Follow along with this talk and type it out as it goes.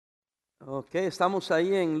Ok, estamos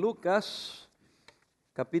ahí en Lucas,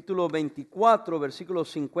 capítulo 24,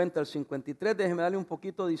 versículos 50 al 53. Déjenme darle un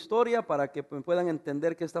poquito de historia para que puedan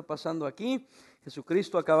entender qué está pasando aquí.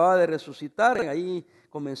 Jesucristo acababa de resucitar, ahí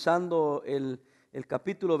comenzando el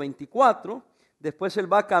capítulo 24. Después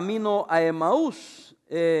Él va camino a Emaús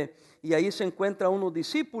y ahí se encuentra unos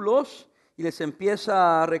discípulos y les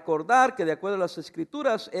empieza a recordar que de acuerdo a las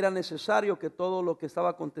Escrituras era necesario que todo lo que estaba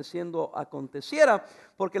aconteciendo aconteciera,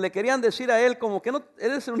 porque le querían decir a Él como que no,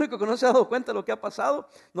 Él es el único que no se ha dado cuenta de lo que ha pasado,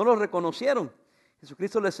 no lo reconocieron.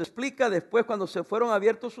 Jesucristo les explica, después cuando se fueron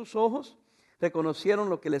abiertos sus ojos, reconocieron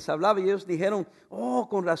lo que les hablaba y ellos dijeron, oh,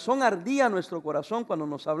 con razón ardía nuestro corazón cuando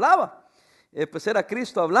nos hablaba. Pues era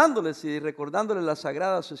Cristo hablándoles y recordándoles las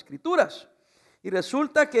sagradas Escrituras. Y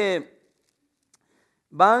resulta que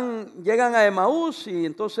llegan a Emaús y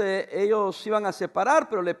entonces ellos iban a separar,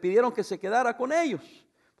 pero le pidieron que se quedara con ellos,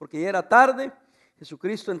 porque ya era tarde.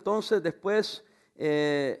 Jesucristo entonces después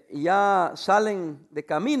ya salen de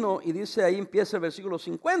camino y dice, ahí empieza el versículo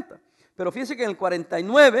 50. Pero fíjense que en el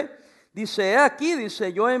 49 dice, aquí,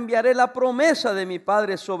 dice, yo enviaré la promesa de mi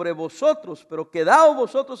Padre sobre vosotros, pero quedaos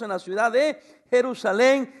vosotros en la ciudad de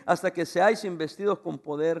Jerusalén hasta que seáis investidos con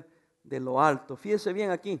poder de lo alto. Fíjense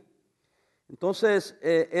bien aquí. Entonces,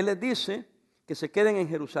 Él les dice que se queden en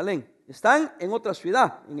Jerusalén. Están en otra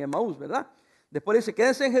ciudad, en Emaús, ¿verdad? Después dice,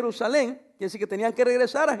 quédense en Jerusalén, quiere decir que tenían que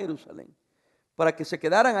regresar a Jerusalén, para que se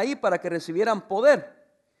quedaran ahí, para que recibieran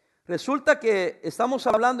poder. Resulta que estamos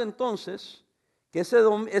hablando entonces, que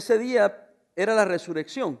ese día era la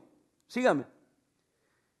resurrección. Sígame.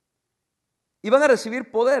 Iban a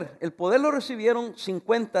recibir poder. El poder lo recibieron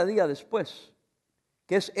 50 días después,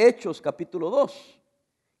 que es Hechos capítulo 2.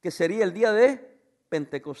 Que sería el día de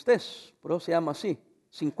Pentecostés, por eso se llama así,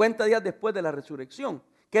 50 días después de la resurrección.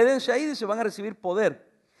 Quédense ahí y se van a recibir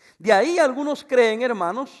poder. De ahí algunos creen,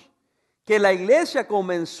 hermanos, que la iglesia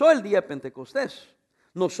comenzó el día de Pentecostés.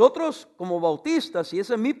 Nosotros como bautistas, y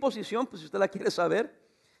esa es mi posición, pues si usted la quiere saber,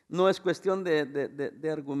 no es cuestión de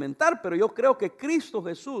argumentar, pero yo creo que Cristo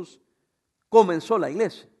Jesús comenzó la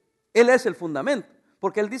iglesia. Él es el fundamento,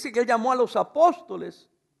 porque Él dice que Él llamó a los apóstoles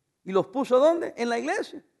y los puso ¿dónde? En la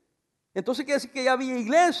iglesia. Entonces quiere decir que ya había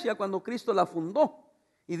iglesia cuando Cristo la fundó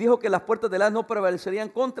y dijo que las puertas del Hades no prevalecerían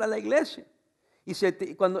contra la iglesia. Y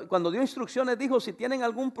cuando dio instrucciones dijo, si tienen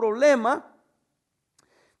algún problema,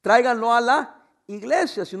 tráiganlo a la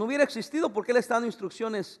iglesia. Si no hubiera existido, ¿por qué le está dando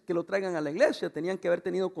instrucciones que lo traigan a la iglesia? Tenían que haber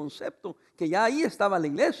tenido concepto que ya ahí estaba la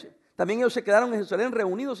iglesia. También ellos se quedaron en Jerusalén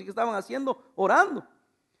reunidos y ¿qué estaban haciendo? Orando.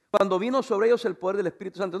 Cuando vino sobre ellos el poder del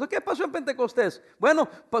Espíritu Santo. Entonces, ¿qué pasó en Pentecostés? Bueno,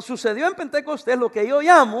 sucedió en Pentecostés lo que yo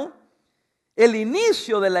llamo el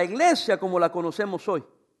inicio de la iglesia como la conocemos hoy.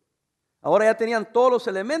 Ahora ya tenían todos los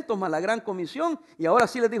elementos más la gran comisión y ahora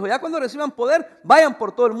sí les dijo, ya cuando reciban poder, vayan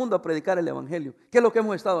por todo el mundo a predicar el evangelio, que es lo que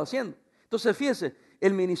hemos estado haciendo. Entonces fíjense,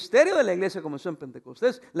 el ministerio de la iglesia comenzó en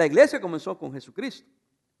Pentecostés, la iglesia comenzó con Jesucristo.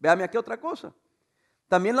 Véame aquí otra cosa.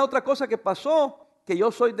 También la otra cosa que pasó, que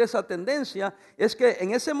yo soy de esa tendencia, es que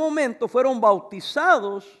en ese momento fueron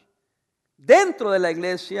bautizados dentro de la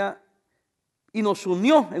iglesia y nos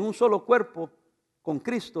unió en un solo cuerpo con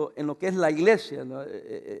Cristo en lo que es la iglesia,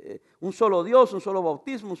 un solo Dios, un solo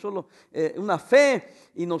bautismo, una fe,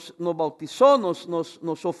 y nos bautizó,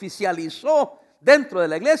 nos oficializó dentro de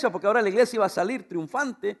la iglesia, porque ahora la iglesia iba a salir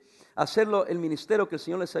triunfante a hacerlo el ministerio que el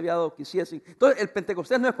Señor les había dado que hiciesen. Entonces el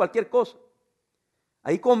Pentecostés no es cualquier cosa.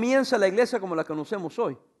 Ahí comienza la iglesia como la conocemos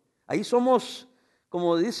hoy. Ahí somos,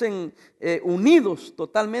 como dicen, unidos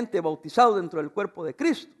totalmente, bautizados dentro del cuerpo de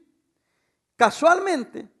Cristo.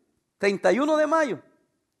 Casualmente, 31 de mayo,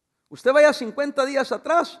 usted vaya 50 días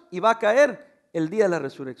atrás y va a caer el día de la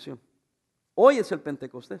resurrección. Hoy es el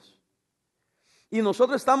Pentecostés. Y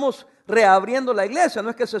nosotros estamos reabriendo la iglesia,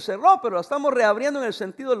 no es que se cerró, pero la estamos reabriendo en el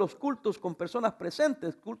sentido de los cultos con personas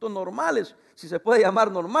presentes, cultos normales, si se puede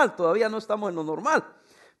llamar normal, todavía no estamos en lo normal.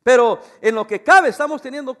 Pero en lo que cabe estamos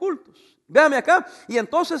teniendo cultos. Véame acá, y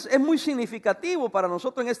entonces es muy significativo para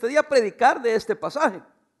nosotros en este día predicar de este pasaje.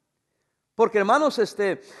 Porque hermanos,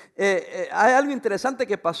 hay algo interesante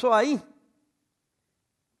que pasó ahí,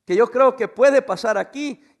 que yo creo que puede pasar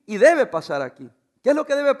aquí y debe pasar aquí. ¿Qué es lo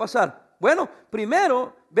que debe pasar? Bueno,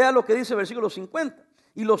 primero, vea lo que dice el versículo 50.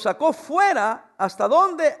 Y lo sacó fuera, ¿hasta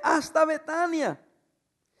dónde? Hasta Betania.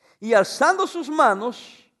 Y alzando sus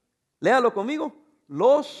manos, léalo conmigo,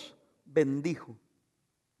 los bendijo.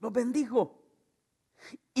 Los bendijo.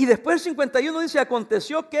 Y después el 51 dice,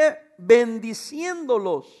 aconteció que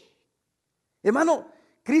bendiciéndolos. Hermano,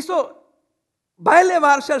 Cristo va a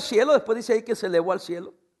elevarse al cielo, después dice ahí que se elevó al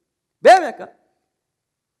cielo. Véame acá.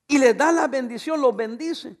 Y les da la bendición, los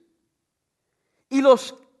bendice. Y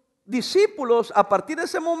los discípulos, a partir de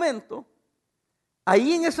ese momento,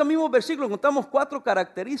 ahí en ese mismo versículo encontramos 4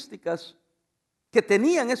 características que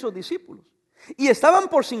tenían esos discípulos. Y estaban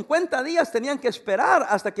por 50 días, tenían que esperar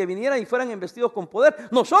hasta que vinieran y fueran investidos con poder.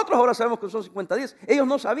 Nosotros ahora sabemos que son 50 días. Ellos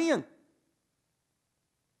no sabían.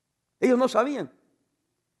 Ellos no sabían.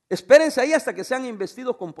 Espérense ahí hasta que sean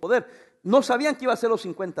investidos con poder. No sabían que iba a ser los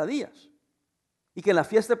 50 días. Y que en la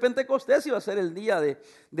fiesta de Pentecostés iba a ser el día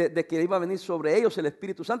de que iba a venir sobre ellos el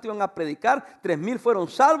Espíritu Santo. Iban a predicar, 3,000 fueron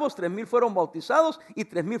salvos, 3,000 fueron bautizados y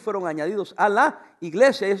 3,000 fueron añadidos a la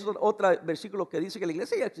iglesia. Es otro versículo que dice que la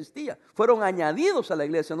iglesia ya existía. Fueron añadidos a la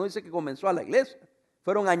iglesia, no dice que comenzó a la iglesia.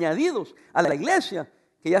 Fueron añadidos a la iglesia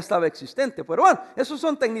que ya estaba existente. Pero bueno, esos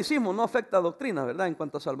son tecnicismos, no afecta a doctrina, ¿verdad? En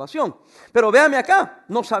cuanto a salvación. Pero véame acá,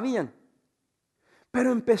 no sabían.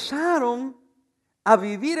 Pero empezaron a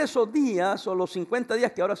vivir esos días, o los 50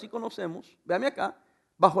 días que ahora sí conocemos, véame acá,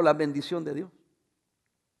 bajo la bendición de Dios.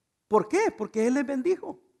 ¿Por qué? Porque Él les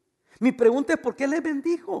bendijo. Mi pregunta es: ¿por qué les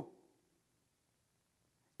bendijo?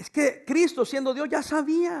 Es que Cristo, siendo Dios, ya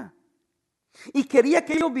sabía y quería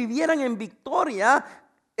que ellos vivieran en victoria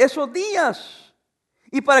esos días.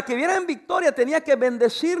 Y para que vieran en victoria tenía que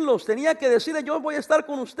bendecirlos, tenía que decirles: yo voy a estar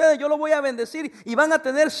con ustedes, yo los voy a bendecir, y van a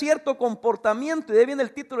tener cierto comportamiento. Y de ahí viene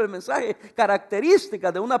el título del mensaje: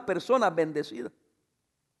 características de una persona bendecida.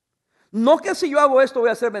 No que si yo hago esto voy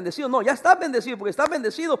a ser bendecido, no, ya estás bendecido, porque estás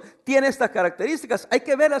bendecido, tiene estas características. Hay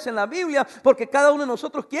que verlas en la Biblia, porque cada uno de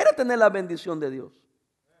nosotros quiere tener la bendición de Dios.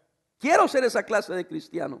 Quiero ser esa clase de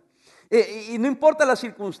cristiano. Y no importa las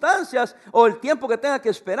circunstancias o el tiempo que tenga que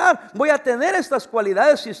esperar, voy a tener estas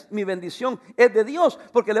cualidades si mi bendición es de Dios.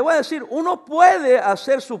 Porque le voy a decir, uno puede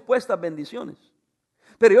hacer supuestas bendiciones,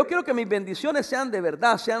 pero yo quiero que mis bendiciones sean de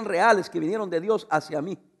verdad, sean reales, que vinieron de Dios hacia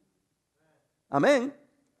mí. Amén.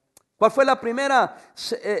 ¿Cuál fue la primera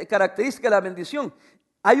característica de la bendición?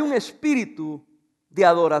 Hay un espíritu de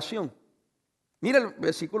adoración. Mira el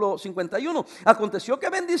versículo 51. Aconteció que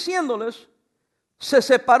bendiciéndoles, se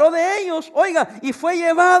separó de ellos, oiga, y fue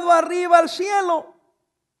llevado arriba al cielo.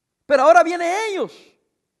 Pero ahora vienen ellos.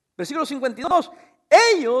 Versículo 52.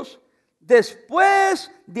 Ellos,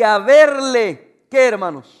 después de haberle, ¿qué,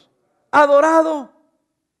 hermanos? Adorado.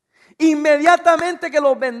 Inmediatamente que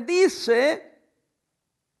los bendice,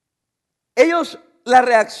 ellos, la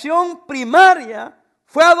reacción primaria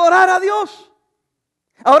fue adorar a Dios.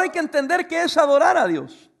 Ahora hay que entender qué es adorar a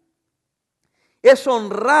Dios. Es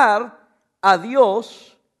honrar a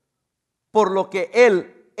Dios por lo que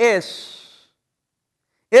Él es.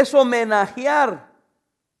 Es homenajear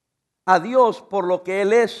a Dios por lo que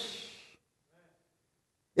Él es.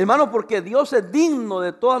 Hermano, porque Dios es digno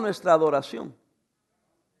de toda nuestra adoración.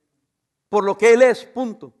 Por lo que Él es,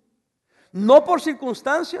 punto. No por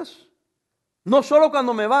circunstancias. No solo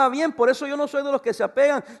cuando me va bien. Por eso yo no soy de los que se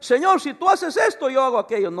apegan: Señor, si tú haces esto, yo hago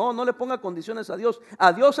aquello. No, no le ponga condiciones a Dios.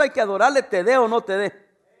 A Dios hay que adorarle, te dé o no te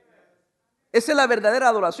dé. Esa es la verdadera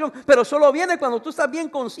adoración. Pero solo viene cuando tú estás bien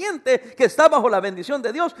consciente que estás bajo la bendición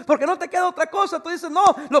de Dios. Porque no te queda otra cosa. Tú dices: no,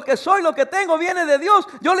 lo que soy, lo que tengo viene de Dios.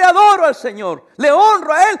 Yo le adoro al Señor, le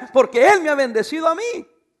honro a Él, porque Él me ha bendecido a mí.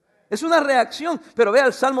 Es una reacción. Pero vea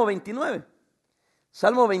el Salmo 29.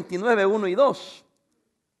 Salmo 29, 1 y 2.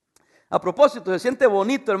 A propósito, se siente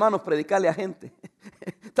bonito, hermanos, predicarle a gente.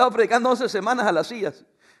 Estaba predicando 11 semanas a las sillas.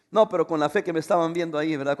 No, pero con la fe que me estaban viendo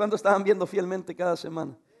ahí, ¿verdad? ¿Cuántos estaban viendo fielmente cada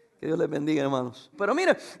semana? Que Dios les bendiga, hermanos. Pero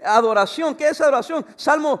mire, adoración, ¿qué es adoración?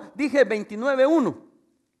 Salmo, dije 29:1.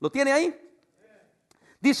 ¿Lo tiene ahí?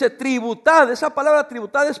 Dice: tributad. Esa palabra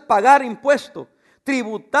tributad es pagar impuesto.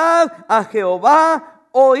 Tributad a Jehová,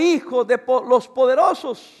 oh hijos de los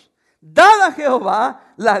poderosos. Dad a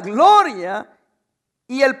Jehová la gloria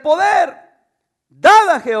y el poder. Dad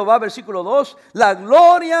a Jehová, versículo 2, la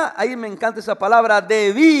gloria, ahí me encanta esa palabra,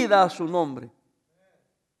 debida a su nombre.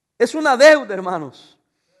 Es una deuda, hermanos.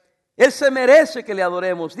 Él se merece que le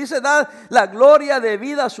adoremos. Dice: dad la gloria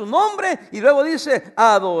debida a su nombre. Y luego dice: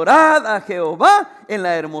 adorad a Jehová en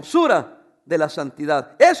la hermosura de la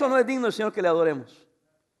santidad. Eso no es digno del Señor que le adoremos.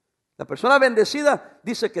 La persona bendecida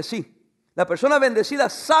dice que sí. La persona bendecida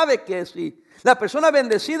sabe que sí. La persona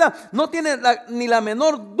bendecida no tiene ni la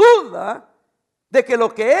menor duda de que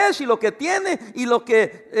lo que es y lo que tiene y lo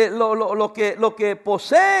que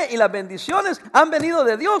posee y las bendiciones han venido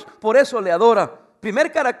de Dios. Por eso le adora.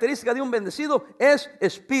 Primer característica de un bendecido es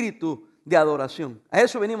espíritu de adoración. A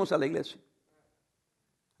eso venimos a la iglesia.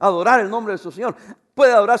 Adorar el nombre de su Señor.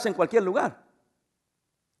 Puede adorarse en cualquier lugar.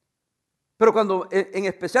 Pero en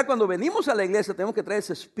especial cuando venimos a la iglesia, tenemos que traer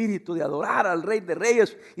ese espíritu de adorar al Rey de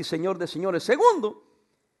Reyes y Señor de Señores. Segundo,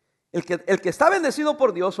 el que está bendecido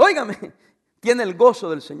por Dios, óigame, tiene el gozo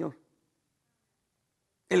del Señor.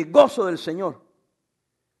 El gozo del Señor.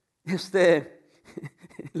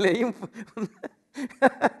 Leí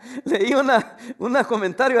leí un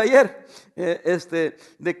comentario ayer,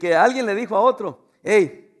 de que alguien le dijo a otro: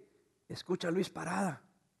 hey, escucha a Luis Parada.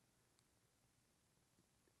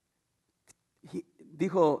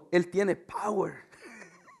 Dijo, él tiene power.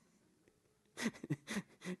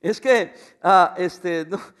 Es que,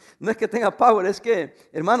 no es que tenga power, es que,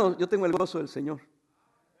 hermanos, yo tengo el gozo del Señor.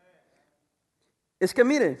 Es que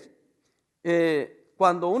mire,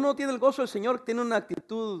 cuando uno tiene el gozo del Señor, tiene una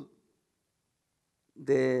actitud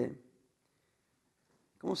de,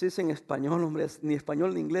 ¿cómo se dice en español, hombre? Ni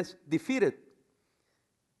español ni inglés. Defeated.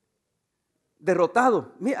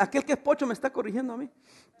 Derrotado. Mira, aquel que es pocho me está corrigiendo a mí.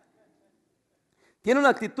 Tiene una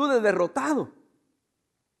actitud de derrotado.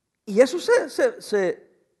 Y eso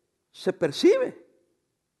se percibe.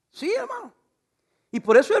 Sí, hermano. Y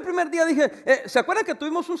por eso el primer día dije, ¿se acuerdan que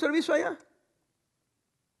tuvimos un servicio allá?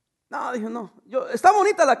 No, dije, no. Está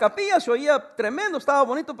bonita la capilla, se oía tremendo, estaba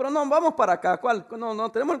bonito, pero no, vamos para acá. ¿Cuál? No,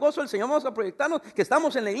 tenemos el gozo del Señor, vamos a proyectarnos que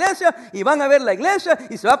estamos en la iglesia y van a ver la iglesia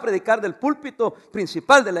y se va a predicar del púlpito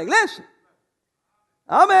principal de la iglesia.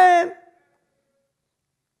 Amén.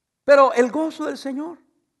 Pero el gozo del Señor,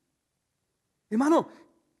 hermano,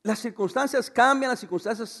 las circunstancias cambian, las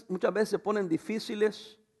circunstancias muchas veces se ponen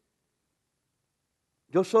difíciles.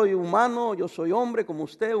 Yo soy humano, yo soy hombre como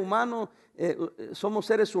usted, humano, somos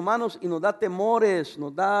seres humanos y nos da temores,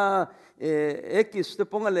 nos da usted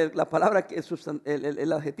póngale la palabra,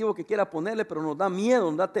 el adjetivo que quiera ponerle, pero nos da miedo,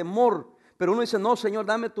 nos da temor. Pero uno dice, no, Señor,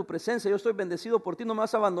 dame tu presencia, yo estoy bendecido por ti, no me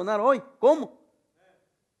vas a abandonar hoy. ¿Cómo?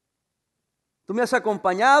 Tú me has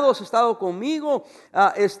acompañado, has estado conmigo,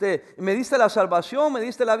 me diste la salvación, me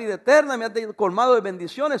diste la vida eterna, me has colmado de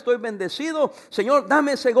bendiciones, estoy bendecido. Señor,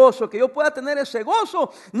 dame ese gozo, que yo pueda tener ese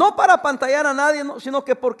gozo, no para apantallar a nadie, sino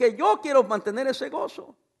que porque yo quiero mantener ese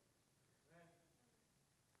gozo.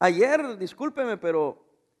 Ayer, discúlpeme, pero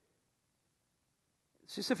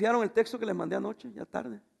 ¿sí se fijaron el texto que les mandé anoche, ya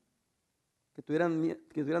tarde? Que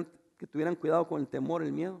tuvieran cuidado con el temor,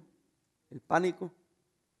 el miedo, el pánico.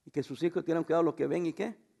 Y que sus hijos tengan cuidado lo que ven y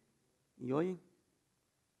qué y oyen.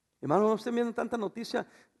 Hermano, no estén viendo tanta noticia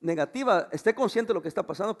negativa. Esté consciente de lo que está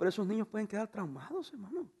pasando, pero esos niños pueden quedar traumados,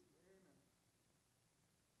 hermano.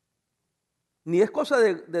 Ni es cosa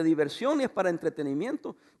de diversión, ni es para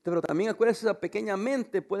entretenimiento. Pero también acuérdese, esa pequeña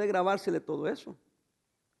mente puede grabársele todo eso.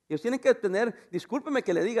 Ellos tienen que tener, discúlpeme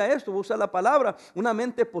que le diga esto, voy a usar la palabra, una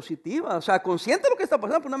mente positiva, o sea, consciente de lo que está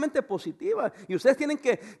pasando, pero una mente positiva. Y ustedes tienen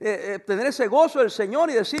que tener ese gozo del Señor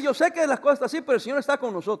y decir, yo sé que las cosas están así, pero el Señor está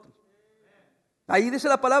con nosotros. Ahí dice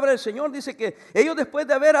la palabra del Señor, dice que ellos después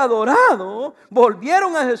de haber adorado,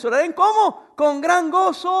 volvieron a Jerusalén, ¿cómo? Con gran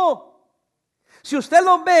gozo. Si usted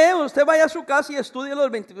lo ve, usted vaya a su casa y estudie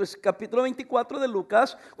el capítulo 24 de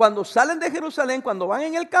Lucas. Cuando salen de Jerusalén, cuando van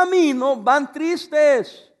en el camino, van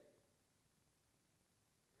tristes.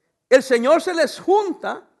 El Señor se les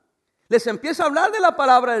junta, les empieza a hablar de la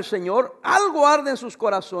palabra del Señor, algo arde en sus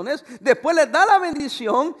corazones, después les da la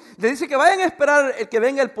bendición, les dice que vayan a esperar el que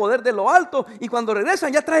venga el poder de lo alto, y cuando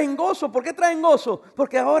regresan ya traen gozo. ¿Por qué traen gozo?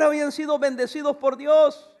 Porque ahora habían sido bendecidos por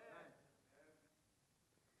Dios.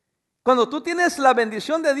 Cuando tú tienes la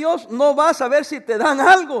bendición de Dios, no vas a ver si te dan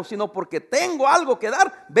algo, sino porque tengo algo que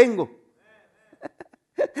dar, vengo.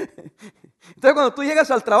 Entonces cuando tú llegas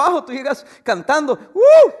al trabajo, tú llegas cantando,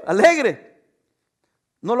 alegre.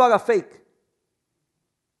 No lo haga fake.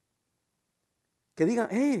 Que digan,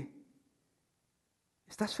 hey,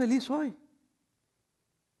 ¿estás feliz hoy?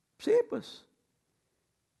 Sí, pues,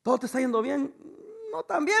 todo te está yendo bien. No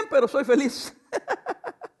tan bien, pero soy feliz.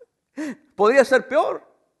 Podría ser peor.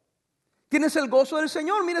 Tienes el gozo del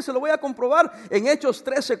Señor. Mire, se lo voy a comprobar en Hechos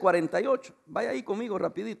 13:48. Vaya ahí conmigo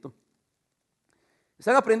rapidito.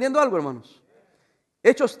 ¿Están aprendiendo algo, hermanos?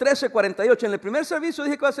 Hechos 13:48. En el primer servicio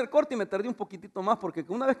dije que iba a ser corto y me tardé un poquitito más, porque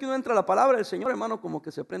una vez que uno entra a la palabra del Señor, hermano, como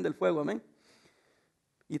que se prende el fuego, amén.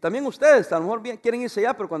 Y también ustedes, a lo mejor bien quieren irse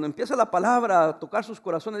ya, pero cuando empieza la palabra a tocar sus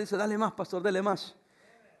corazones, dice, dale más, pastor, dale más.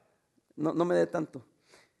 No me dé tanto.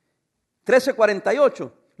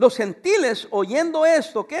 13:48. Los gentiles, oyendo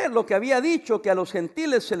esto, ¿qué? Lo que había dicho, que a los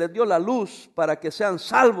gentiles se les dio la luz para que sean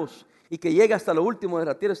salvos y que llegue hasta lo último de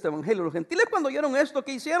la tierra este evangelio. Los gentiles, cuando oyeron esto,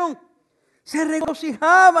 ¿qué hicieron? Se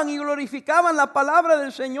regocijaban y glorificaban la palabra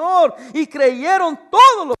del Señor y creyeron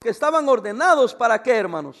todos los que estaban ordenados. ¿Para qué,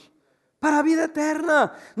 hermanos? Para vida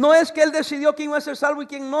eterna. No es que Él decidió quién iba a ser salvo y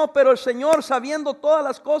quién no, pero el Señor, sabiendo todas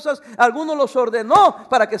las cosas, algunos los ordenó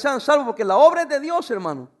para que sean salvos, porque la obra es de Dios,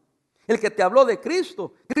 hermano. El que te habló de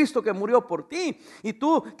Cristo, Cristo que murió por ti, y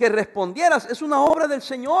tú que respondieras, es una obra del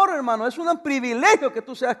Señor, hermano. Es un privilegio que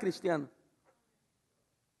tú seas cristiano.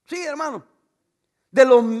 Sí, hermano. De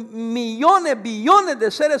los millones, billones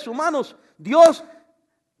de seres humanos, Dios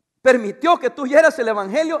permitió que tú oyeras el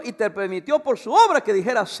evangelio y te permitió por su obra que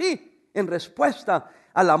dijeras sí en respuesta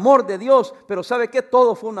al amor de Dios. Pero ¿sabe qué?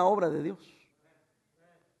 Todo fue una obra de Dios.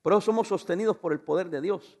 Por eso somos sostenidos por el poder de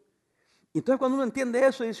Dios. Y entonces cuando uno entiende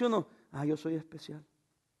eso, dice uno, yo soy especial.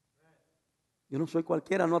 Yo no soy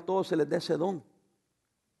cualquiera, no a todos se les da ese don.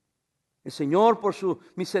 El Señor por su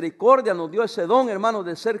misericordia nos dio ese don, hermano,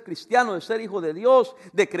 de ser cristiano, de ser hijo de Dios,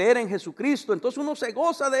 de creer en Jesucristo. Entonces uno se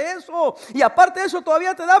goza de eso. Y aparte de eso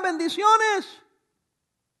todavía te da bendiciones.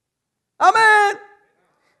 Amén.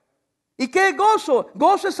 ¿Y qué es gozo?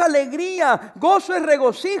 Gozo es alegría, gozo es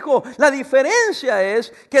regocijo. La diferencia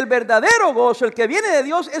es que el verdadero gozo, el que viene de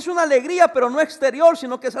Dios, es una alegría, pero no exterior,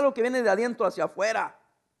 sino que es algo que viene de adentro hacia afuera.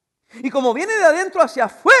 Y como viene de adentro hacia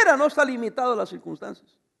afuera, no está limitado a las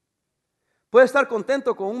circunstancias. Puede estar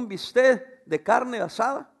contento con un bistec de carne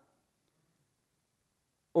asada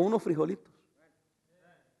o unos frijolitos.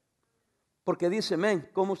 Porque dice,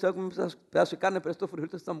 ¿cómo usted come un pedazo de carne? Pero estos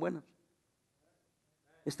frijolitos están buenos.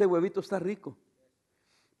 Este huevito está rico.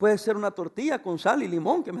 Puede ser una tortilla con sal y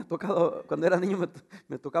limón que me ha tocado, cuando era niño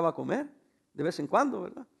me tocaba comer de vez en cuando,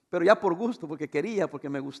 ¿verdad? Pero ya por gusto, porque quería, porque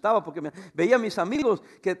me gustaba, porque veía a mis amigos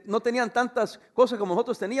que no tenían tantas cosas como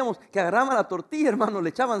nosotros teníamos, que agarraban la tortilla, hermano, le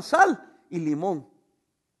echaban sal y limón.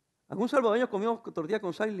 ¿Algún salvadoreño comió tortilla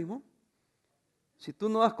con sal y limón? Si tú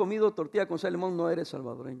no has comido tortilla con sal y limón, no eres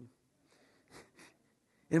salvadoreño.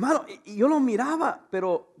 Hermano, y yo lo miraba,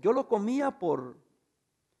 pero yo lo comía por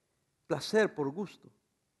placer, por gusto.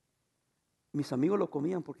 Mis amigos lo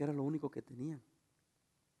comían porque era lo único que tenían.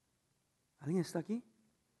 ¿Alguien está aquí?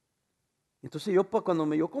 Entonces yo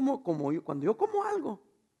cuando yo como algo,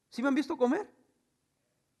 ¿sí me han visto comer?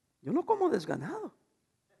 Yo no como desganado.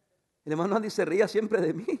 El hermano Andy se reía siempre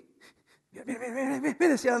de mí. Mira,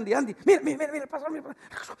 decía Andy, mira, pastor.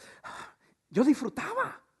 Yo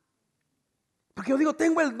disfrutaba. Porque yo digo,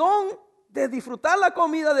 tengo el don de disfrutar la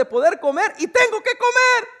comida, de poder comer y tengo que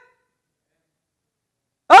comer.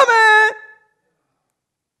 Amén.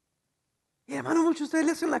 Y hermano, muchos de ustedes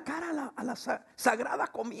le hacen la cara a la sagrada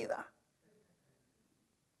comida.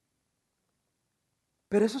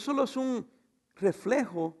 Pero eso solo es un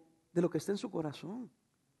reflejo de lo que está en su corazón.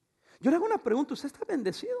 Yo le hago una pregunta, ¿usted está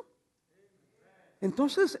bendecido?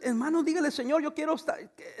 Entonces, hermano, dígale, Señor, yo quiero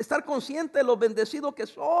estar consciente de lo bendecido que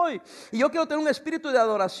soy. Y yo quiero tener un espíritu de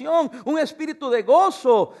adoración, un espíritu de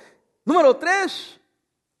gozo. Número 3,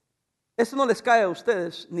 esto no les cae a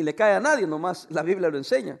ustedes, ni le cae a nadie, nomás la Biblia lo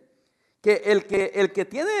enseña. Que el que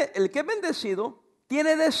es bendecido,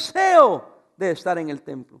 tiene deseo de estar en el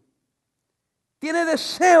templo. Tiene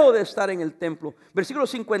deseo de estar en el templo. Versículo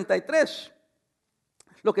 53.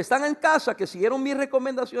 Los que están en casa, que siguieron mis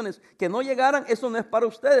recomendaciones, que no llegaran, eso no es para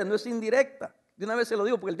ustedes, no es indirecta. De una vez se lo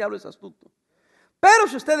digo porque el diablo es astuto. Pero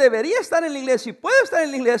si usted debería estar en la iglesia y puede estar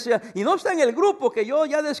en la iglesia y no está en el grupo que yo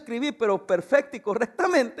ya describí, pero perfecto y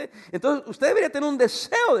correctamente, entonces usted debería tener un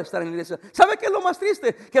deseo de estar en la iglesia. ¿Sabe qué es lo más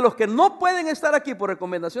triste? Que los que no pueden estar aquí por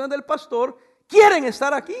recomendaciones del pastor, quieren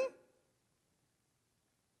estar aquí.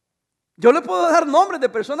 Yo le puedo dar nombres de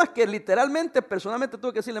personas que personalmente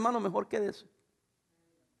tuve que decirle, hermano, mejor quédese.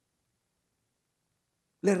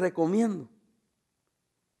 Les recomiendo.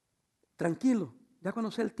 Tranquilo, ya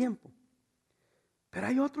conocí el tiempo. Pero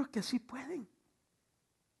hay otros que sí pueden.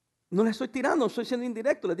 No les estoy tirando, estoy siendo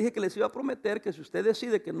indirecto. Les dije que les iba a prometer que si usted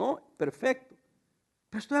decide que no, perfecto.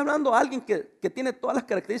 Pero estoy hablando a alguien que tiene todas las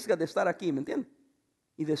características de estar aquí, ¿me entiende?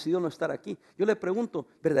 Y decidió no estar aquí. Yo le pregunto,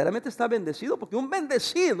 ¿verdaderamente está bendecido? Porque un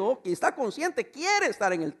bendecido que está consciente quiere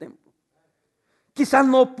estar en el templo. Quizás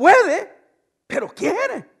no puede, pero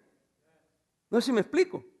quiere. No sé si me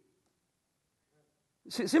explico.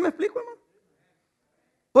 ¿Sí me explico, hermano?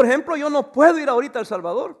 Por ejemplo, yo no puedo ir ahorita a El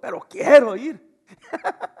Salvador, pero quiero ir.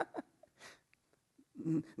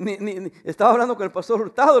 Estaba hablando con el pastor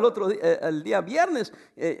Hurtado el día viernes,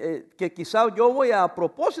 que quizá yo voy a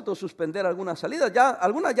propósito suspender algunas salidas.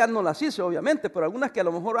 Algunas ya no las hice, obviamente, pero algunas que a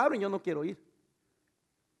lo mejor abren yo no quiero ir.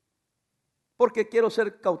 Porque quiero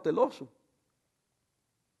ser cauteloso.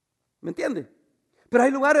 ¿Me entiende? Pero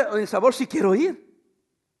hay lugares en El Salvador sí quiero ir.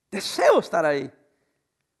 Deseo estar ahí.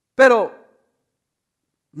 Pero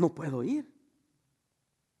no puedo ir.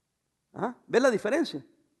 ¿Ves la diferencia?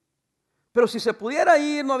 Pero si se pudiera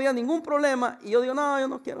ir, no había ningún problema. Y yo digo, no, yo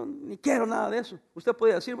no quiero, ni quiero nada de eso. Usted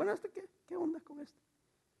podría decir, bueno, ¿qué onda con esto?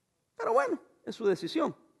 Pero bueno, es su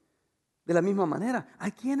decisión. De la misma manera,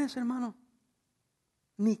 hay quienes, hermano,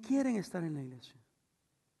 ni quieren estar en la iglesia.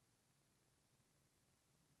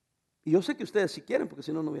 Y yo sé que ustedes sí quieren, porque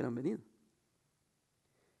si no, no hubieran venido.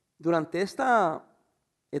 Durante esta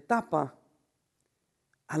etapa,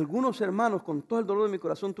 algunos hermanos, con todo el dolor de mi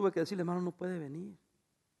corazón, tuve que decirle, hermano, no puede venir.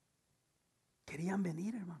 Querían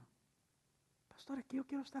venir, hermano. Pastor, es que yo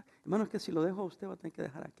quiero estar. Hermano, es que si lo dejo a usted va a tener que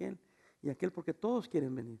dejar a aquel y aquel, porque todos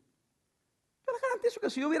quieren venir. Yo les garantizo que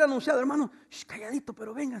si yo hubiera anunciado, hermano, calladito,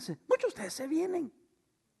 pero vénganse, muchos de ustedes se vienen.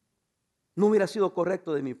 No hubiera sido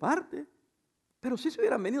correcto de mi parte, pero sí se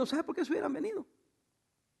hubieran venido. ¿Sabe por qué se hubieran venido?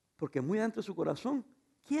 Porque muy adentro de su corazón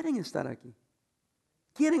quieren estar aquí,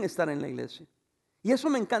 quieren estar en la iglesia. Y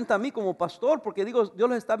eso me encanta a mí como pastor, porque digo, Dios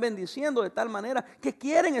los está bendiciendo de tal manera que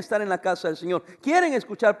quieren estar en la casa del Señor, quieren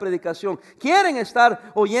escuchar predicación, quieren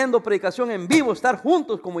estar oyendo predicación en vivo, estar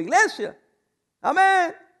juntos como iglesia.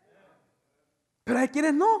 Amén. Pero hay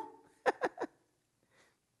quienes no.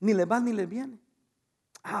 Ni les va ni les viene.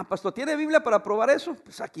 Ah, pastor, ¿tiene Biblia para probar eso?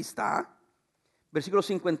 Pues aquí está. Versículo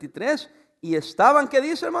 53. Y estaban, ¿qué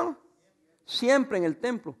dice, hermano? Siempre en el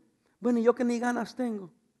templo. Bueno, y yo que ni ganas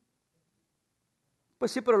tengo.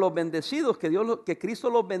 Pues sí, pero los bendecidos, que Cristo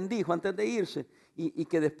los bendijo antes de irse, y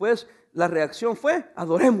que después la reacción fue,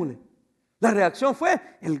 adorémosle. La reacción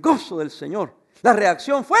fue el gozo del Señor. La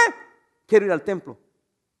reacción fue, quiero ir al templo.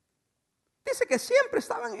 Dice que siempre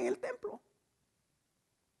estaban en el templo.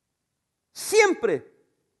 Siempre.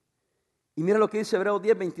 Y mira lo que dice Hebreos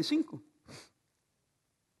 10:25.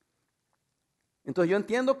 Entonces yo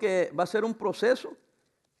entiendo que va a ser un proceso,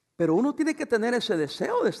 pero uno tiene que tener ese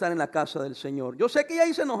deseo de estar en la casa del Señor. Yo sé que ya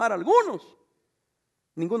hice enojar a algunos,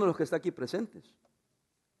 ninguno de los que está aquí presentes,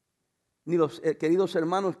 ni los queridos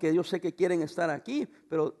hermanos que yo sé que quieren estar aquí,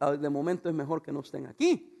 pero de momento es mejor que no estén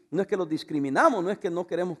aquí. No es que los discriminamos, no es que no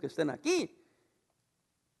queremos que estén aquí,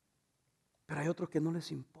 pero hay otros que no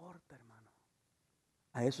les importa, hermano.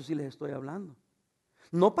 A eso sí les estoy hablando.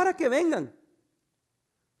 No para que vengan,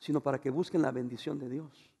 sino para que busquen la bendición de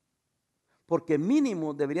Dios. Porque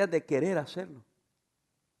mínimo deberías de querer hacerlo.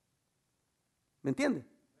 ¿Me entiende?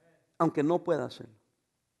 Aunque no pueda hacerlo.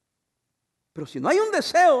 Pero si no hay un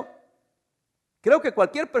deseo, creo que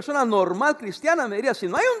cualquier persona normal cristiana me diría, si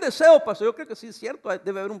no hay un deseo, pastor, yo creo que sí es cierto,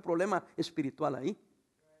 debe haber un problema espiritual ahí.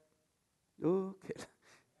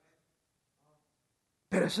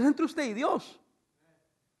 Pero eso es entre usted y Dios.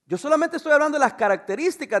 Yo solamente estoy hablando de las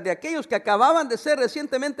características de aquellos que acababan de ser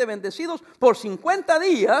recientemente bendecidos por 50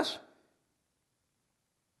 días.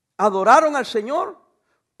 Adoraron al Señor,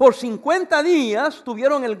 por 50 días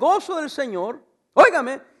tuvieron el gozo del Señor,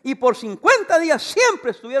 óigame, y por 50 días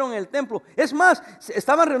siempre estuvieron en el templo. Es más,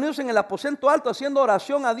 estaban reunidos en el aposento alto haciendo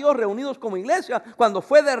oración a Dios, reunidos como iglesia, cuando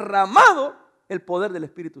fue derramado el poder del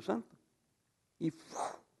Espíritu Santo. Y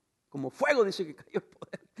como fuego dice que cayó el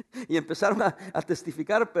poder. Y empezaron a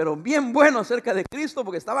testificar, pero bien bueno acerca de Cristo,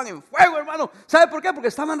 porque estaban en fuego, hermano. ¿Sabe por qué? Porque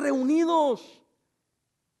estaban reunidos.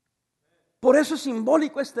 Por eso es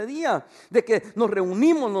simbólico este día, de que nos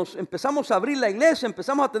reunimos, nos empezamos a abrir la iglesia,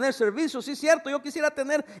 empezamos a tener servicios. Sí, es cierto, yo quisiera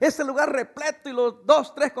tener este lugar repleto y los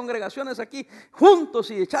 2, 3 congregaciones aquí juntos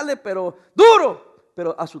y echarle, pero duro,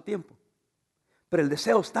 pero a su tiempo. Pero el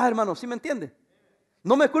deseo está, hermano, ¿sí me entiende?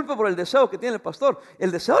 No me culpe por el deseo que tiene el pastor.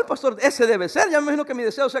 El deseo del pastor, ese debe ser. Ya me imagino que mi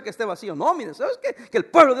deseo sea que esté vacío. No, mi deseo es que el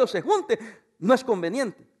pueblo de Dios se junte. No es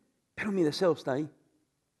conveniente, pero mi deseo está ahí.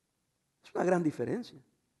 Es una gran diferencia.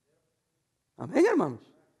 Amén, hermanos.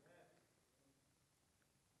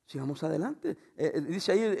 Sigamos adelante.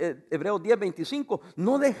 Dice ahí Hebreos 10:25,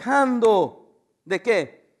 no dejando de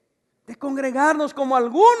qué, de congregarnos como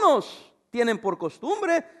algunos tienen por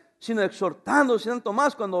costumbre, sino exhortándonos tanto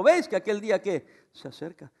más cuando veis que aquel día que se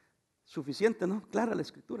acerca. Suficiente, ¿no? Clara la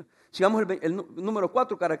escritura. Sigamos el número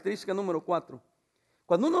 4, característica número 4.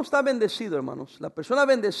 Cuando uno está bendecido, hermanos, la persona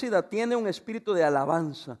bendecida tiene un espíritu de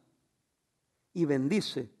alabanza y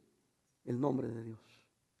bendice el nombre de Dios.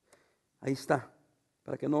 Ahí está,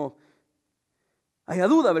 para que no haya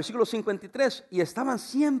duda. Versículo 53, y estaban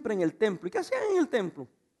siempre en el templo. ¿Y qué hacían en el templo?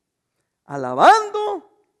 Alabando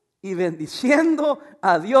y bendiciendo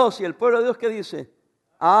a Dios. Y el pueblo de Dios, ¿qué dice?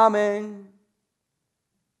 Amén.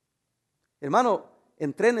 Hermano,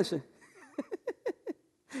 entrénese.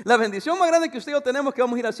 La bendición más grande que usted y yo tenemos es que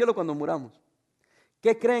vamos a ir al cielo cuando muramos.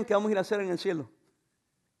 ¿Qué creen que vamos a ir a hacer en el cielo?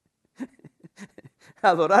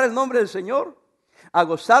 Adorar el nombre del Señor, a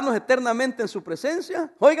gozarnos eternamente en su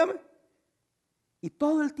presencia, óigame, y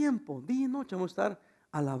todo el tiempo, día y noche, vamos a estar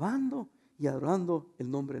alabando y adorando el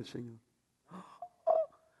nombre del Señor.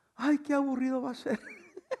 Ay, qué aburrido va a ser.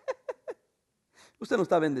 Usted no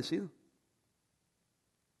está bendecido.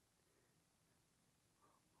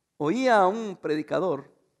 Oía a un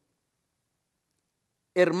predicador,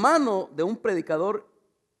 hermano de un predicador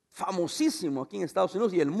famosísimo aquí en Estados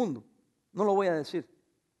Unidos y el mundo. No lo voy a decir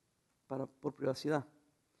por privacidad.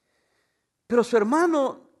 Pero su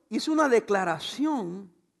hermano hizo una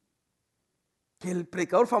declaración que el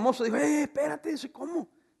predicador famoso dijo, espérate, dice, ¿cómo?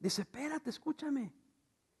 Dice, espérate, escúchame.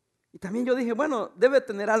 Y también yo dije, bueno, debe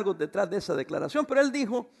tener algo detrás de esa declaración, pero él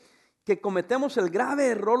dijo que cometemos el grave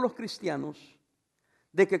error los cristianos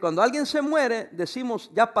de que cuando alguien se muere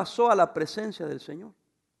decimos, ya pasó a la presencia del Señor.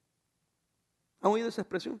 ¿Han oído esa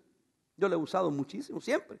expresión? Yo la he usado muchísimo,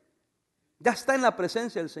 siempre. Ya está en la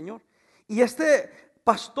presencia del Señor. Y este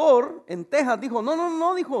pastor en Texas dijo,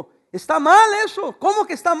 no, dijo, está mal eso. ¿Cómo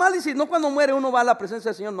que está mal? Dice, no, cuando muere uno va a la presencia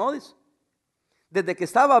del Señor. No, dice. Desde que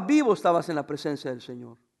estaba vivo estabas en la presencia del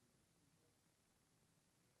Señor.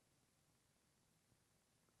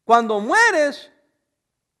 Cuando mueres,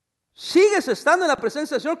 sigues estando en la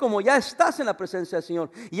presencia del Señor como ya estás en la presencia del Señor.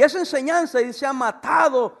 Y esa enseñanza se ha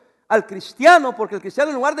matado al cristiano, porque el cristiano,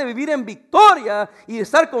 en lugar de vivir en victoria y de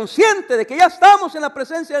estar consciente de que ya estamos en la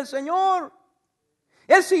presencia del Señor,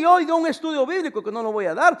 él siguió y dio un estudio bíblico que no lo voy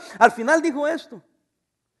a dar. Al final dijo esto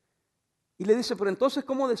y le dice, pero entonces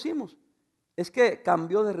 ¿cómo decimos? Es que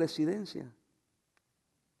cambió de residencia.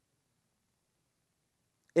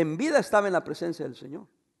 En vida estaba en la presencia del Señor,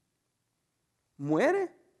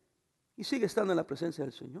 muere y sigue estando en la presencia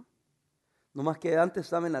del Señor. No más que antes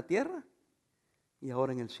estaba en la tierra y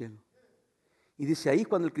ahora en el cielo. Y dice ahí,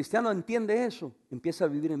 cuando el cristiano entiende eso, empieza a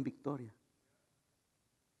vivir en victoria.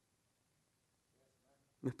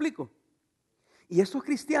 ¿Me explico? Y estos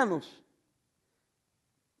cristianos,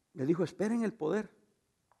 le dijo, esperen el poder.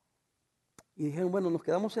 Y dijeron, bueno, ¿nos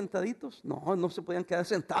quedamos sentaditos? No se podían quedar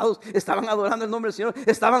sentados. Estaban adorando el nombre del Señor,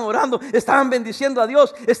 estaban orando, estaban bendiciendo a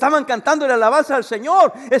Dios, estaban cantando la alabanza al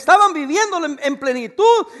Señor, estaban viviendo en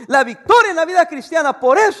plenitud la victoria en la vida cristiana.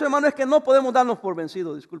 Por eso, hermano, es que no podemos darnos por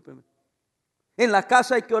vencidos, discúlpeme. En la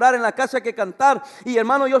casa hay que orar, en la casa hay que cantar. Y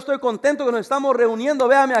hermano, yo estoy contento que nos estamos reuniendo,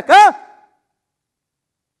 véame acá.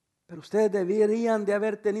 Pero ustedes deberían de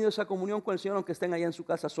haber tenido esa comunión con el Señor, aunque estén allá en su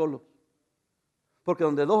casa solos. Porque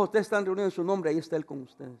donde dos o tres están reunidos en su nombre, ahí está Él con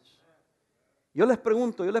ustedes. Yo les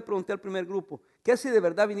pregunté al primer grupo, ¿qué si de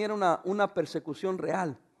verdad viniera una persecución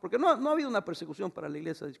real? Porque no ha habido una persecución para la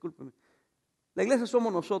iglesia, discúlpeme. La iglesia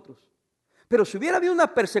somos nosotros. Pero si hubiera habido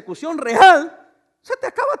una persecución real, se te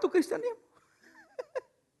acaba tu cristianismo.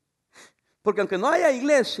 Porque aunque no haya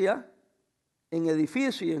iglesia en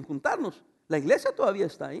edificio y en juntarnos, la iglesia todavía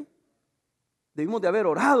está ahí. Debimos de haber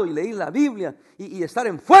orado y leír la Biblia y estar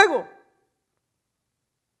en fuego.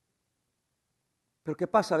 Pero ¿qué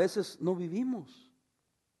pasa? A veces no vivimos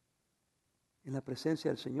en la presencia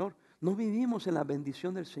del Señor. No vivimos en la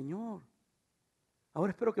bendición del Señor.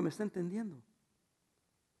 Ahora espero que me esté entendiendo.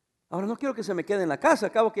 Ahora no quiero que se me quede en la casa.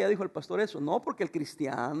 Acabo que ya dijo el pastor eso. No, porque el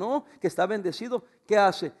cristiano que está bendecido, ¿qué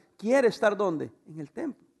hace? Quiere estar ¿dónde? En el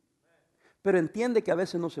templo. Pero entiende que a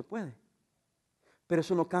veces no se puede. Pero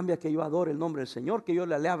eso no cambia que yo adore el nombre del Señor, que yo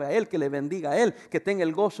le alabe a Él, que le bendiga a Él, que tenga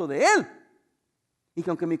el gozo de Él. Y que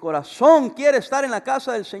aunque mi corazón quiere estar en la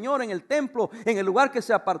casa del Señor, en el templo, en el lugar que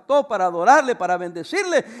se apartó para adorarle, para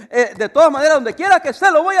bendecirle, de todas maneras, donde quiera que esté,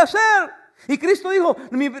 lo voy a hacer. Y Cristo dijo,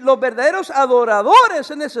 los verdaderos adoradores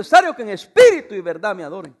es necesario que en espíritu y verdad me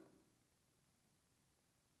adoren.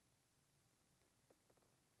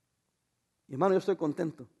 Y hermano, yo estoy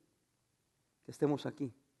contento que estemos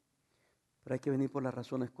aquí, pero hay que venir por las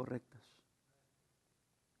razones correctas.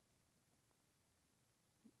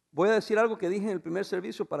 Voy a decir algo que dije en el primer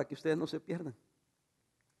servicio para que ustedes no se pierdan.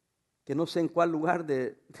 Que no sé en cuál lugar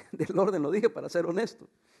del orden lo dije, para ser honesto.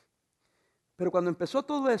 Pero cuando empezó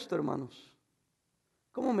todo esto, hermanos,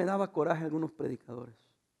 ¿cómo me daba coraje a algunos predicadores?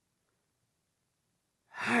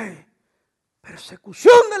 ¡Ay!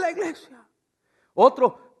 Persecución de la iglesia.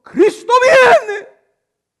 Otro, Cristo viene.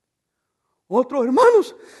 Otro,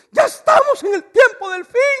 hermanos, ya estamos en el tiempo del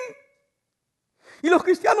fin. Y los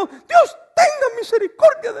cristianos, Dios tenga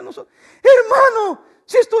misericordia de nosotros. Hermano,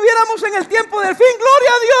 si estuviéramos en el tiempo del fin,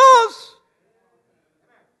 gloria a Dios.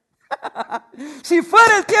 Si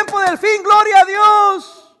fuera el tiempo del fin, gloria a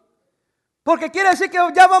Dios. Porque quiere decir que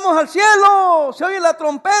ya vamos al cielo. Se oye la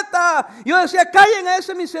trompeta. Yo decía, callen a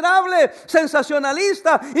ese miserable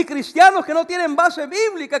sensacionalista y cristianos que no tienen base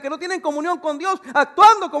bíblica, que no tienen comunión con Dios,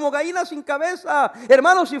 actuando como gallinas sin cabeza.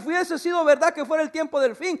 Hermanos, si fuese sido verdad que fuera el tiempo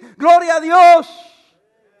del fin, gloria a Dios.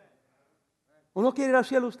 ¿O no quiere ir al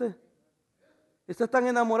cielo usted? Está tan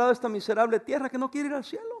enamorado de esta miserable tierra que no quiere ir al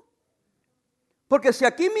cielo. Porque si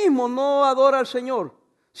aquí mismo no adora al Señor,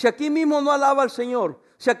 si aquí mismo no alaba al Señor,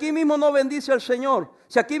 si aquí mismo no bendice al Señor,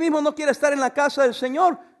 si aquí mismo no quiere estar en la casa del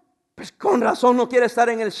Señor, pues con razón no quiere estar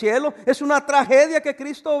en el cielo. Es una tragedia que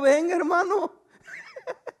Cristo venga, hermano.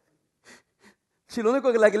 Si lo único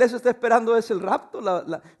que la iglesia está esperando es el rapto,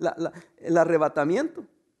 el arrebatamiento.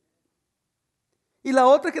 Y la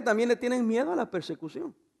otra es que también le tienen miedo a la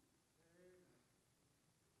persecución.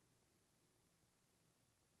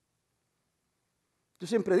 Yo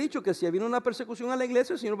siempre he dicho que si viene una persecución a la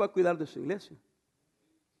iglesia, el Señor va a cuidar de su iglesia.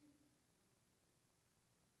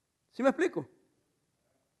 ¿Sí me explico?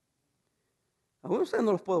 A algunos de ustedes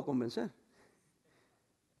no los puedo convencer.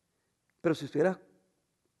 Pero si estuviera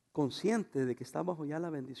consciente de que está bajo ya la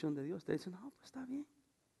bendición de Dios, te dicen, no, pues está bien.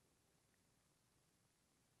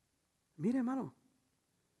 Mire, hermano,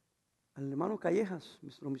 al hermano Callejas,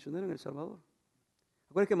 nuestro misionero en El Salvador.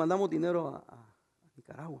 Recuerden que mandamos dinero a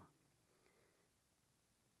Nicaragua.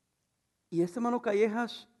 Y este hermano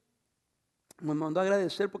Callejas nos mandó a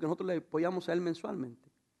agradecer porque nosotros le apoyamos a él mensualmente.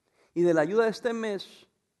 Y de la ayuda de este mes,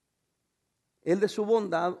 él de su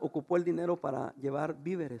bondad ocupó el dinero para llevar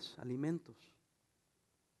víveres, alimentos.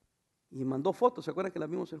 Y mandó fotos, ¿se acuerdan que las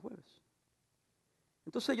vimos el jueves?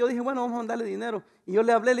 Entonces yo dije, bueno, vamos a mandarle dinero. Y yo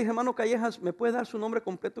le hablé, le dije, hermano Callejas, ¿me puede dar su nombre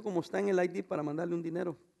completo como está en el ID para mandarle un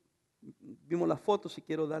dinero? Vimos las fotos y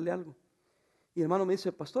quiero darle algo. Y el hermano me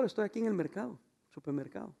dice, pastor, estoy aquí en el mercado,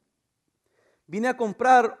 supermercado. Vine a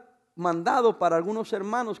comprar mandado para algunos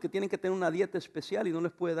hermanos que tienen que tener una dieta especial y no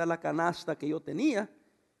les puede dar la canasta que yo tenía,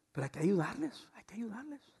 pero hay que ayudarles, hay que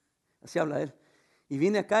ayudarles. Así habla él. Y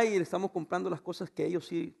vine acá y le estamos comprando las cosas que ellos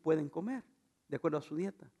sí pueden comer, de acuerdo a su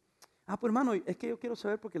dieta. Ah, pues hermano, es que yo quiero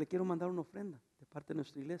saber porque le quiero mandar una ofrenda de parte de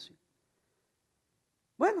nuestra iglesia.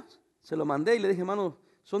 Bueno, se lo mandé y le dije, hermano,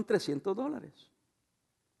 son $300.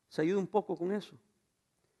 Se ayuda un poco con eso.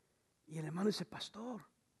 Y el hermano dice, pastor,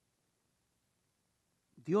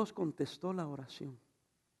 Dios contestó la oración.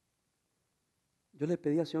 Yo le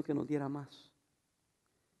pedí al Señor que nos diera más.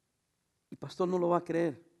 Y pastor no lo va a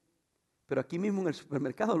creer, pero aquí mismo en el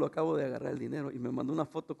supermercado lo acabo de agarrar el dinero y me mandó una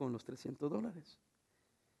foto con los $300.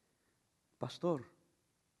 Pastor,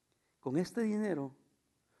 con este dinero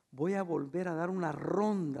voy a volver a dar una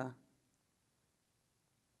ronda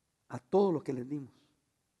a todo lo que les dimos.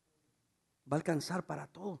 Va a alcanzar para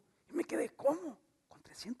todo. Y me quedé, ¿cómo? Con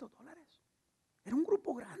 $300. Era un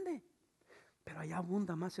grupo grande. Pero allá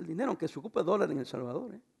abunda más el dinero, aunque se ocupe dólar en El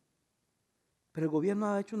Salvador. Pero el gobierno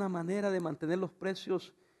ha hecho una manera de mantener los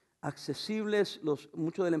precios accesibles.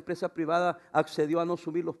 Mucho de la empresa privada accedió a no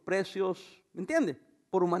subir los precios. ¿Me entiende?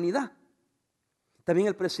 Por humanidad. También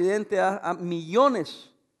el presidente a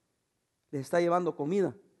millones les está llevando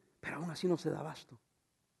comida, pero aún así no se da abasto.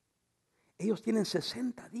 Ellos tienen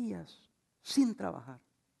 60 días sin trabajar.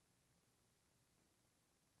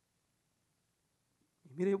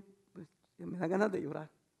 Y mire, pues, me da ganas de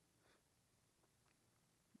llorar.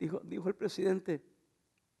 Dijo el presidente,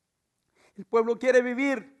 el pueblo quiere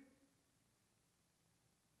vivir.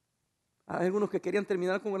 Hay algunos que querían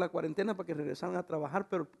terminar con la cuarentena para que regresaran a trabajar,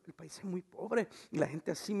 pero el país es muy pobre y la gente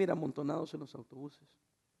así, mira, amontonados en los autobuses.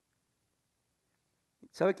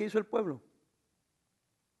 ¿Sabe qué hizo el pueblo?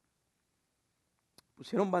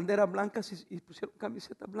 Pusieron banderas blancas y pusieron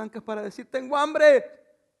camisetas blancas para decir, tengo hambre,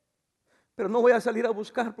 pero no voy a salir a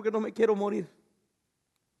buscar porque no me quiero morir.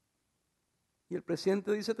 Y el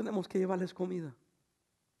presidente dice, tenemos que llevarles comida.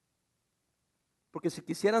 Porque si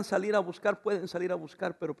quisieran salir a buscar, pueden salir a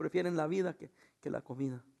buscar, pero prefieren la vida que la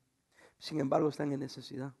comida. Sin embargo, están en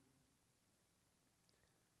necesidad.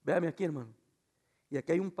 Véame aquí, hermano. Y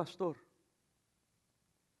aquí hay un pastor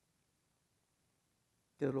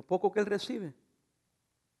que de lo poco que él recibe,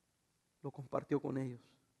 lo compartió con ellos.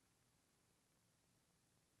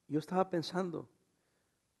 Yo estaba pensando,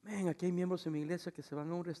 ven, aquí hay miembros de mi iglesia que se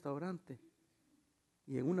van a un restaurante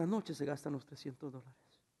y en una noche se gastan los $300.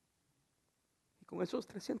 Y con esos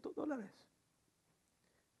 $300,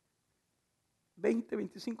 20,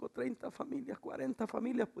 25, 30 familias, 40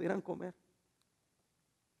 familias pudieran comer.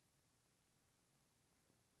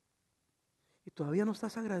 Y todavía no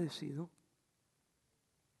estás agradecido.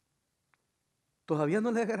 Todavía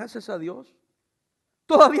no le das gracias a Dios.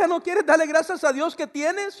 Todavía no quieres darle gracias a Dios que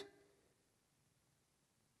tienes.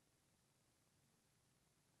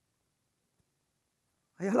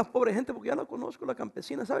 Allá la pobre gente, porque ya la conozco, la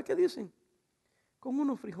campesina, ¿sabe qué dicen? Con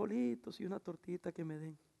unos frijolitos y una tortita que me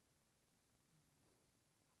den.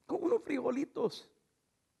 Con unos frijolitos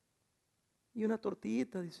y una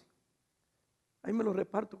tortita, dice. Ahí me lo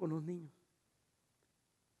reparto con los niños.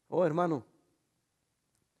 Oh, hermano.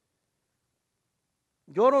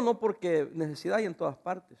 Lloro no porque necesidad hay en todas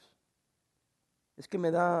partes. Es que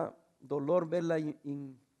me da dolor ver la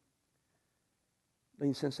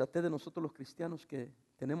insensatez de nosotros los cristianos que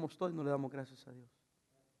tenemos todo y no le damos gracias a Dios.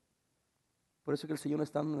 Por eso que el Señor nos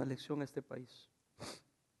está dando una lección a este país.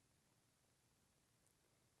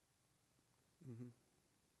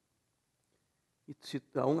 Y si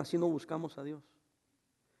aún así no buscamos a Dios,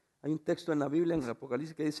 Hay un texto en la Biblia, en el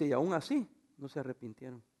Apocalipsis, que dice, y aún así no se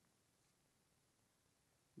arrepintieron.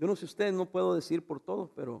 Yo no sé ustedes, no puedo decir por todos,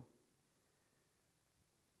 pero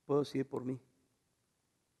puedo decir por mí.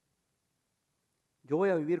 Yo voy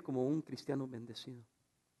a vivir como un cristiano bendecido.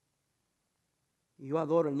 Y yo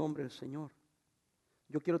adoro el nombre del Señor.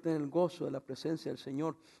 Yo quiero tener el gozo de la presencia del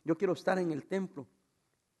Señor. Yo quiero estar en el templo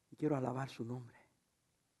y quiero alabar su nombre.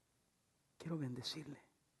 Quiero bendecirle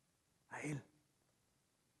a Él.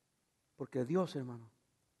 Porque Dios, hermano,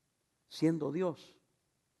 siendo Dios,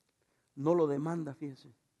 no lo demanda,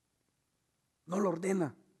 fíjense. No lo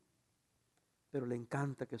ordena. Pero le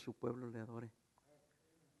encanta que su pueblo le adore.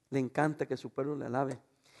 Le encanta que su pueblo le alabe.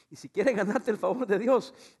 Y si quiere ganarte el favor de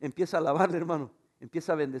Dios, empieza a alabarle, hermano.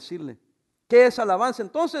 Empieza a bendecirle. ¿Qué es alabanza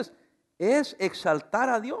entonces? Es exaltar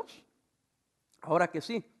a Dios. Ahora que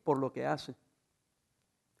sí, por lo que hace.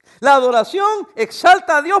 La adoración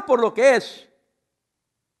exalta a Dios por lo que es.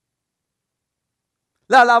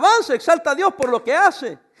 La alabanza exalta a Dios por lo que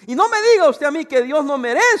hace. Y no me diga usted a mí que Dios no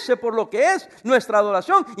merece por lo que es nuestra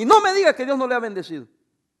adoración. Y no me diga que Dios no le ha bendecido.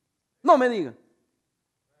 No me diga.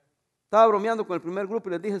 Estaba bromeando con el primer grupo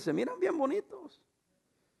y les dije, se miran bien bonitos.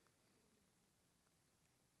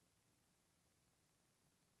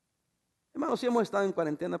 Hermanos, sí hemos estado en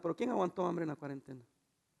cuarentena, pero ¿quién aguantó hambre en la cuarentena?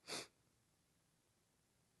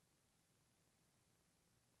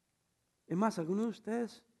 Es más, algunos de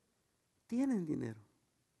ustedes tienen dinero.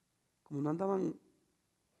 Como no andaban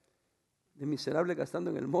de miserables gastando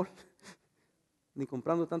en el mall, ni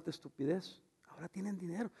comprando tanta estupidez. Ahora tienen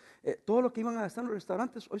dinero. Todo lo que iban a gastar en los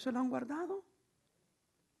restaurantes, hoy se lo han guardado.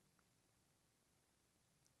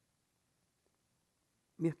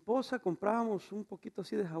 Mi esposa comprábamos un poquito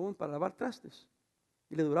así de jabón para lavar trastes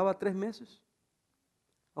y le duraba 3 meses.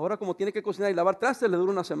 Ahora como tiene que cocinar y lavar trastes, le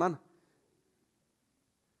dura una semana.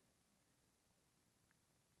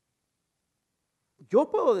 Yo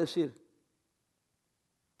puedo decir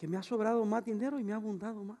que me ha sobrado más dinero y me ha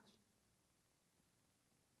abundado más.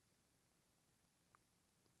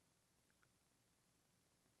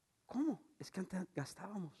 ¿Cómo? Es que antes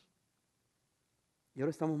gastábamos y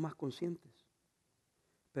ahora estamos más conscientes.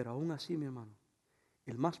 Pero aún así, mi hermano,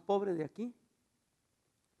 el más pobre de aquí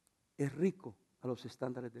es rico a los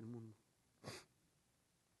estándares del mundo.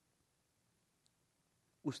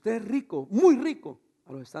 Usted es rico, muy rico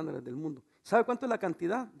a los estándares del mundo. ¿Sabe cuánto es la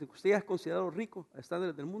cantidad de que usted ya es considerado rico a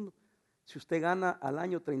estándares del mundo? Si usted gana al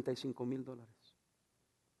año $35,000.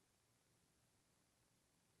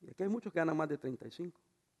 Y aquí hay muchos que ganan más de 35.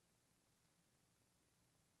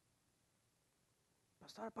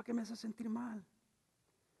 Pastor, ¿para qué me hace sentir mal?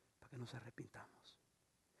 Para que nos arrepintamos.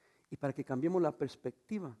 Y para que cambiemos la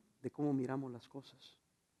perspectiva de cómo miramos las cosas.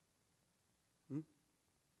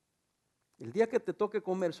 El día que te toque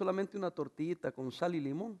comer solamente una tortillita con sal y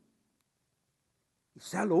limón, y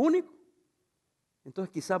sea lo único,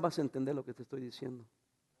 entonces quizás vas a entender lo que te estoy diciendo.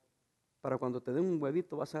 Para cuando te den un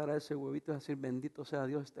huevito, vas a agarrar ese huevito y vas a decir, bendito sea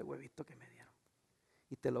Dios este huevito que me dieron.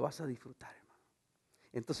 Y te lo vas a disfrutar, hermano.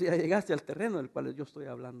 Entonces ya llegaste al terreno del cual yo estoy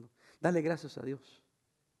hablando. Dale gracias a Dios.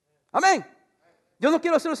 Amén. Yo no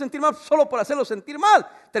quiero hacerlo sentir mal solo por hacerlo sentir mal.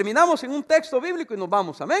 Terminamos en un texto bíblico y nos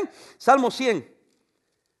vamos. Amén. Salmo 100.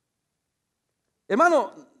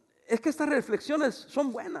 Hermano, es que estas reflexiones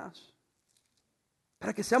son buenas.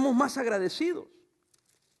 Para que seamos más agradecidos.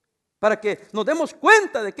 Para que nos demos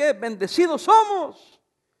cuenta de que bendecidos somos.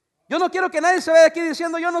 Yo no quiero que nadie se vaya aquí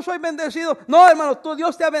diciendo yo no soy bendecido. No, hermano,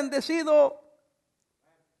 Dios te ha bendecido.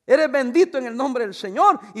 Eres bendito en el nombre del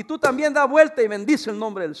Señor. Y tú también da vuelta y bendice el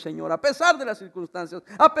nombre del Señor. A pesar de las circunstancias,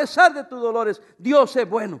 a pesar de tus dolores, Dios es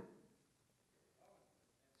bueno.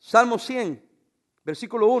 Salmo 100,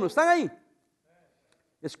 versículo 1. ¿Están ahí?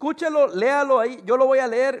 Escúchelo, léalo ahí. Yo lo voy a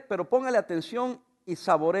leer, pero póngale atención y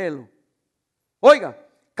saboréelo. Oiga.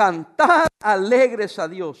 Cantad alegres a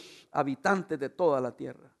Dios, habitantes de toda la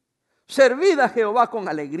tierra. Servid a Jehová con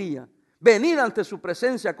alegría. Venid ante su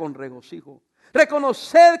presencia con regocijo.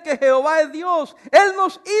 Reconoced que Jehová es Dios. Él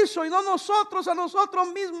nos hizo y no nosotros a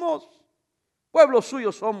nosotros mismos. Pueblo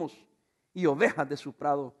suyo somos y ovejas de su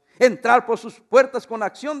prado. Entrar por sus puertas con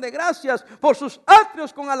acción de gracias, por sus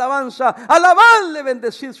atrios con alabanza. Alabadle,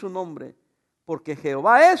 bendecid su nombre. Porque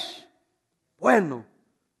Jehová es bueno.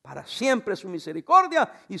 Para siempre su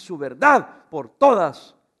misericordia y su verdad por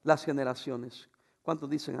todas las generaciones. ¿Cuántos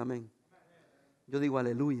dicen amén? Yo digo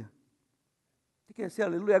aleluya. ¿Qué quiere decir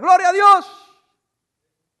aleluya? ¡Gloria a Dios!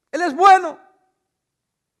 Él es bueno.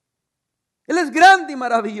 Él es grande y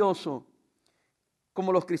maravilloso.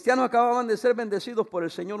 Como los cristianos acababan de ser bendecidos por el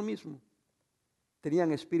Señor mismo,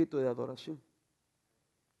 tenían espíritu de adoración.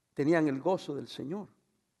 Tenían el gozo del Señor.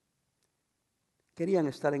 Querían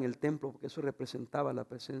estar en el templo porque eso representaba la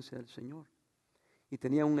presencia del Señor. Y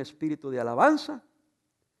tenían un espíritu de alabanza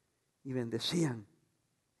y bendecían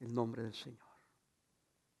el nombre del Señor.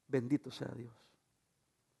 Bendito sea Dios,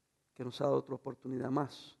 que nos ha dado otra oportunidad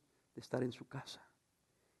más de estar en su casa.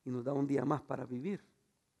 Y nos da un día más para vivir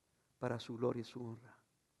para su gloria y su honra.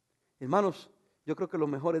 Hermanos, yo creo que los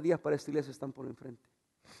mejores días para esta iglesia están por enfrente.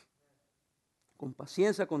 Con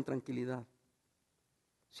paciencia, con tranquilidad.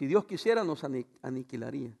 Si Dios quisiera, nos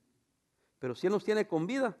aniquilaría. Pero si Él nos tiene con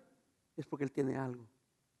vida, es porque Él tiene algo.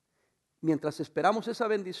 Mientras esperamos esa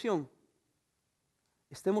bendición,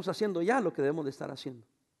 estemos haciendo ya lo que debemos de estar haciendo.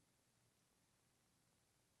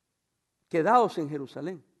 Quedaos en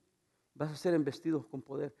Jerusalén. Vas a ser embestidos con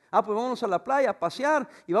poder. Pues vámonos a la playa a pasear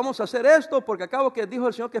y vamos a hacer esto porque acabo que dijo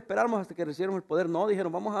el Señor que esperáramos hasta que recibiéramos el poder. No,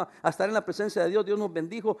 dijeron, vamos a estar en la presencia de Dios. Dios nos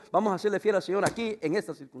bendijo. Vamos a hacerle fiel al Señor aquí en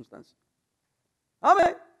estas circunstancias.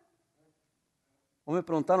 Amén. O me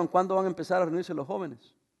preguntaron, ¿cuándo van a empezar a reunirse los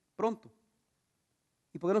jóvenes? Pronto.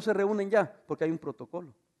 ¿Y por qué no se reúnen ya? Porque hay un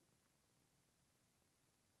protocolo.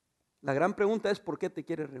 La gran pregunta es, ¿por qué te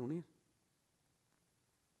quieres reunir?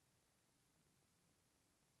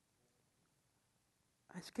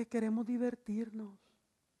 Es que queremos divertirnos.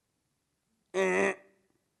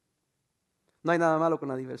 No hay nada malo con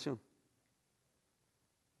la diversión.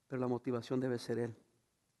 Pero la motivación debe ser Él.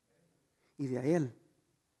 Y de Él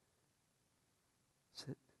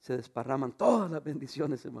se desparraman todas las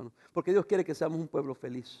bendiciones, hermano. Porque Dios quiere que seamos un pueblo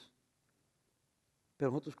feliz.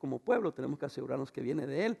 Pero nosotros como pueblo tenemos que asegurarnos que viene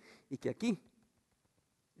de Él y que aquí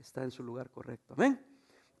está en su lugar correcto. Amén.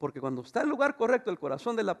 Porque cuando está en el lugar correcto el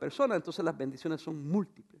corazón de la persona, entonces las bendiciones son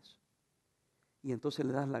múltiples. Y entonces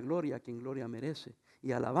le das la gloria a quien gloria merece.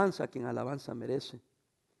 Y alabanza a quien alabanza merece.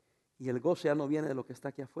 Y el gozo ya no viene de lo que está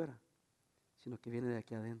aquí afuera, sino que viene de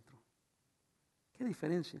aquí adentro. ¿Qué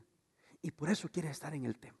diferencia? Y por eso quiere estar en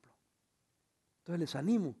el templo. Entonces les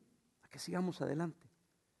animo a que sigamos adelante.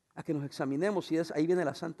 A que nos examinemos y ahí viene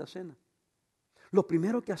la Santa Cena. Lo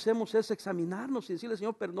primero que hacemos es examinarnos y decirle,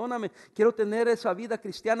 Señor, perdóname, quiero tener esa vida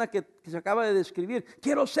cristiana que se acaba de describir.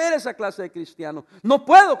 Quiero ser esa clase de cristiano. No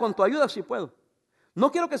puedo, con tu ayuda sí puedo.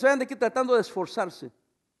 No quiero que se vayan de aquí tratando de esforzarse,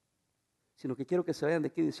 sino que quiero que se vayan de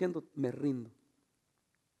aquí diciendo, me rindo.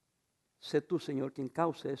 Sé tú, Señor, quien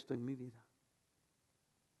cause esto en mi vida.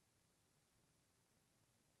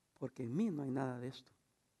 Porque en mí no hay nada de esto.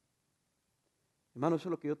 Hermano, eso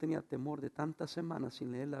es lo que yo tenía temor de tantas semanas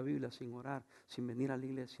sin leer la Biblia, sin orar, sin venir a la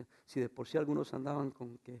iglesia. Si de por sí algunos andaban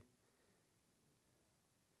con que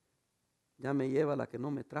ya me lleva la que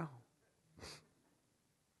no me trajo.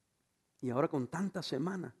 Y ahora con tantas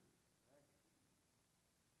semanas.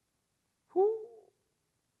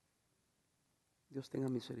 Dios tenga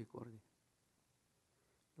misericordia.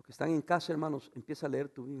 Los que están en casa, hermanos, empieza a leer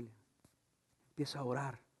tu Biblia. Empieza a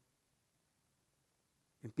orar.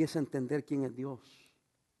 Empieza a entender quién es Dios.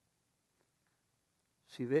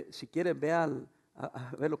 Si quieres, ve a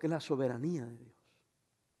ver lo que es la soberanía de Dios.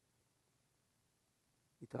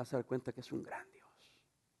 Y te vas a dar cuenta que es un gran Dios.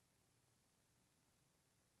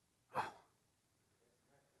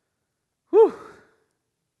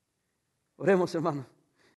 Oremos, hermano.